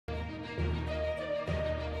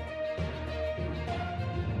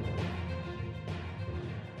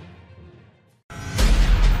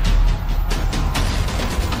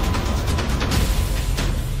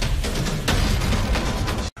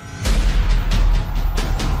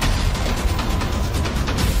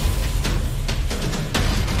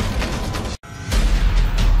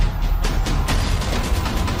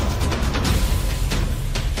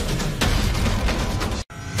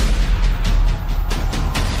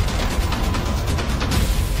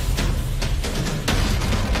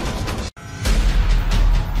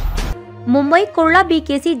Mumbai Kurla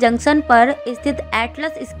BKC junction पर स्थित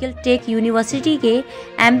Atlas skill take university के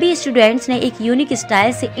MBA स्टूडेंट्स ने एक यूनिक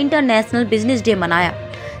स्टाइल से इंटरनेशनल बिजनेस डे मनाया,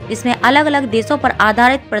 जिसमें अलग अलग देशों पर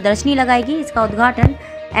आधारित प्रदर्शनी लगाई गई। इसका उद्घाटन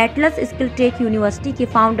एटलस स्किल टेक यूनिवर्सिटी के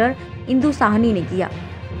फाउंडर इंदु साहनी ने किया।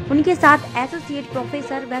 उनके साथ एसोसिएट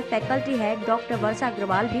प्रोफेसर व फैकल्टी हेड डॉक्टर वर्षा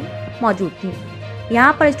अग्रवाल भी मौजूद थी।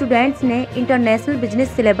 यहाँ पर स्टूडेंट्स ने इंटरनेशनल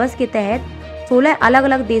बिजनेस सिलेबस के तहत 16 अलग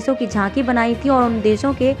अलग देशों की झांकी बनाई थी और उन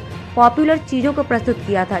देशों के पॉपुलर चीज़ों को प्रस्तुत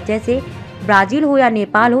किया था, जैसे ब्राज़ील हो या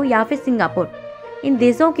नेपाल हो या फिर सिंगापुर। इन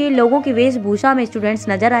देशों के लोगों की वेशभूषा में स्टूडेंट्स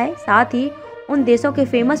नजर आए, साथ ही उन देशों के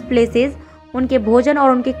फेमस प्लेसेस, उनके भोजन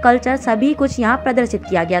और उनके कल्चर सभी कुछ यहाँ प्रदर्शित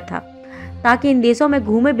किया गया था, ताकि इन देशों में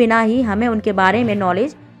घूमे बिना ही हमें उनके बारे में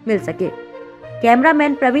नॉलेज मिल सके।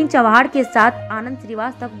 कैमरामैन प्रवीण चौहान के साथ आनंद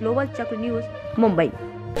श्रीवास्तव, ग्लोबल चक्र news, Mumbai.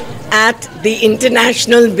 At the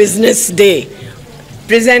International Business Day,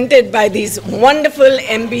 presented by these wonderful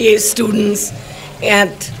MBA students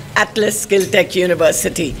at Atlas Skilltech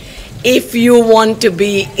University. If you want to be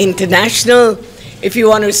international, if you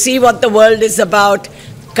want to see what the world is about,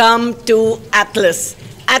 come to Atlas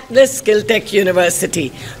Skilltech University.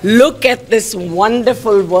 Look at this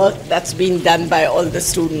wonderful work that's been done by all the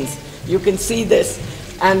students. You can see this.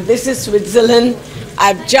 And this is Switzerland.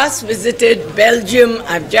 I've just visited Belgium,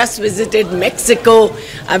 I've just visited Mexico,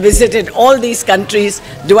 I've visited all these countries.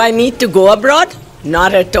 Do I need to go abroad?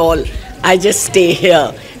 Not at all. I just stay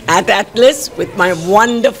here at Atlas with my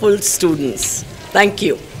wonderful students. Thank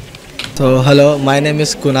you. So hello, my name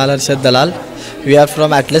is Kunal Arshad Dalal. We are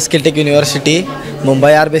from Atlas Skilltech University,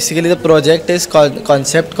 Mumbai. Our basically the project is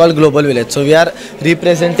concept called Global Village. So we are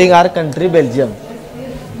representing our country, Belgium.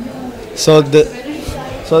 So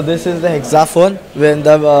this is the hexaphone when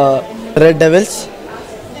the Red Devils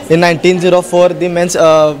in 1904 the men's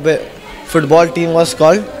football team was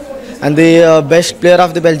called, and the best player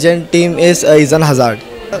of the Belgian team is Eden Hazard.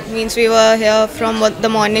 Means we were here from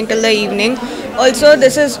the morning till the evening. Also,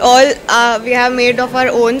 this is all we have made of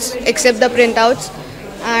our own except the printouts,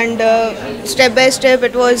 and step by step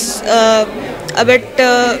it was a bit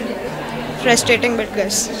frustrating, but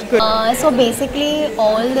yes, good. So basically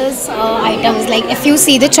all these items, like if you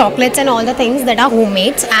see the chocolates and all the things that are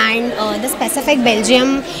homemade, and the specific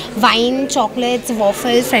Belgium wine, chocolates,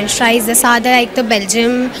 waffles, french fries, these are the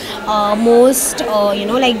Belgium most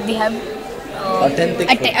like we have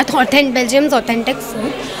Belgium's authentic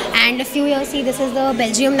food. And if you here see, this is the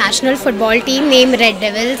Belgium national football team named Red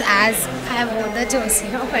Devils, as I have worn the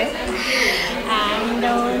jersey of it. And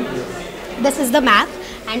this is the map.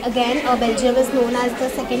 And again, Belgium is known as the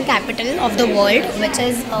second capital of the world, which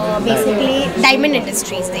is basically diamond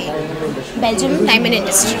industries there. Belgium diamond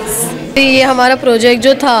industries. ये हमारा project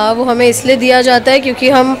जो था वो हमें इसलिए दिया जाता है क्योंकि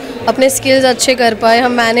हम अपने स्किल्स अच्छे कर पाए,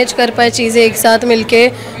 हम मैनेज कर पाए चीज़ें एक साथ मिलके।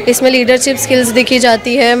 इसमें लीडरशिप स्किल्स दिखी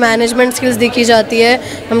जाती है, मैनेजमेंट स्किल्स दिखी जाती है,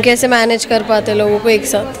 हम कैसे मैनेज कर पाते लोगों को एक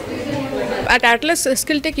साथ। At Atlas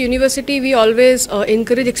Skilltech University, we always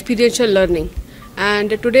encourage experiential learning.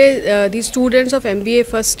 And today these students of MBA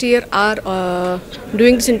first year are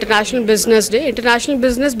doing this International Business Day. International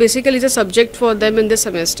business basically is a subject for them in this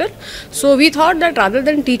semester. So we thought that rather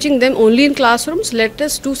than teaching them only in classrooms, let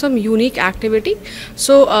us do some unique activity.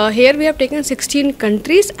 So here we have taken 16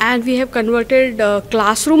 countries and we have converted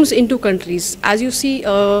classrooms into countries. As you see,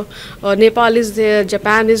 Nepal is there,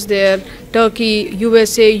 Japan is there, Turkey,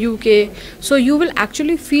 USA, UK. So you will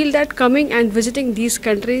actually feel that coming and visiting these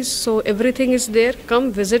countries. So everything is there.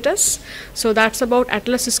 Come visit us. So that's about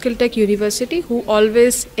Atlas Skilltech University, who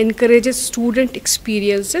always encourages student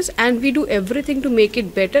experiences, and we do everything to make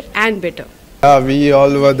it better and better. We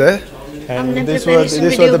all were there, and this was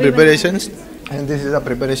the preparations, and this is a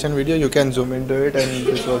preparation video. You can zoom into it, and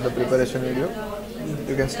this was the preparation video.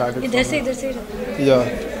 You can start it. Yeah.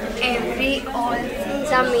 All things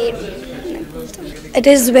are made. It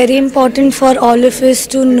is very important for all of us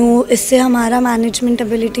to know. इससे हमारा management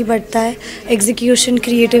ability बढ़ता है, execution,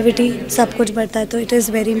 creativity सब कुछ बढ़ता है, तो it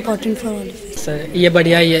is very important for all of us. ये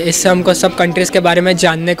बढ़िया ही है, इससे हमको सब कंट्रीज़ के बारे में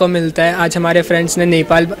जानने को मिलता है। आज हमारे फ्रेंड्स ने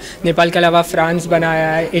नेपाल के अलावा फ्रांस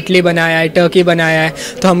बनाया है, इटली बनाया है, टर्की बनाया है,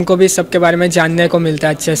 तो हमको भी सबके बारे में जानने को मिलता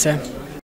है अच्छे से।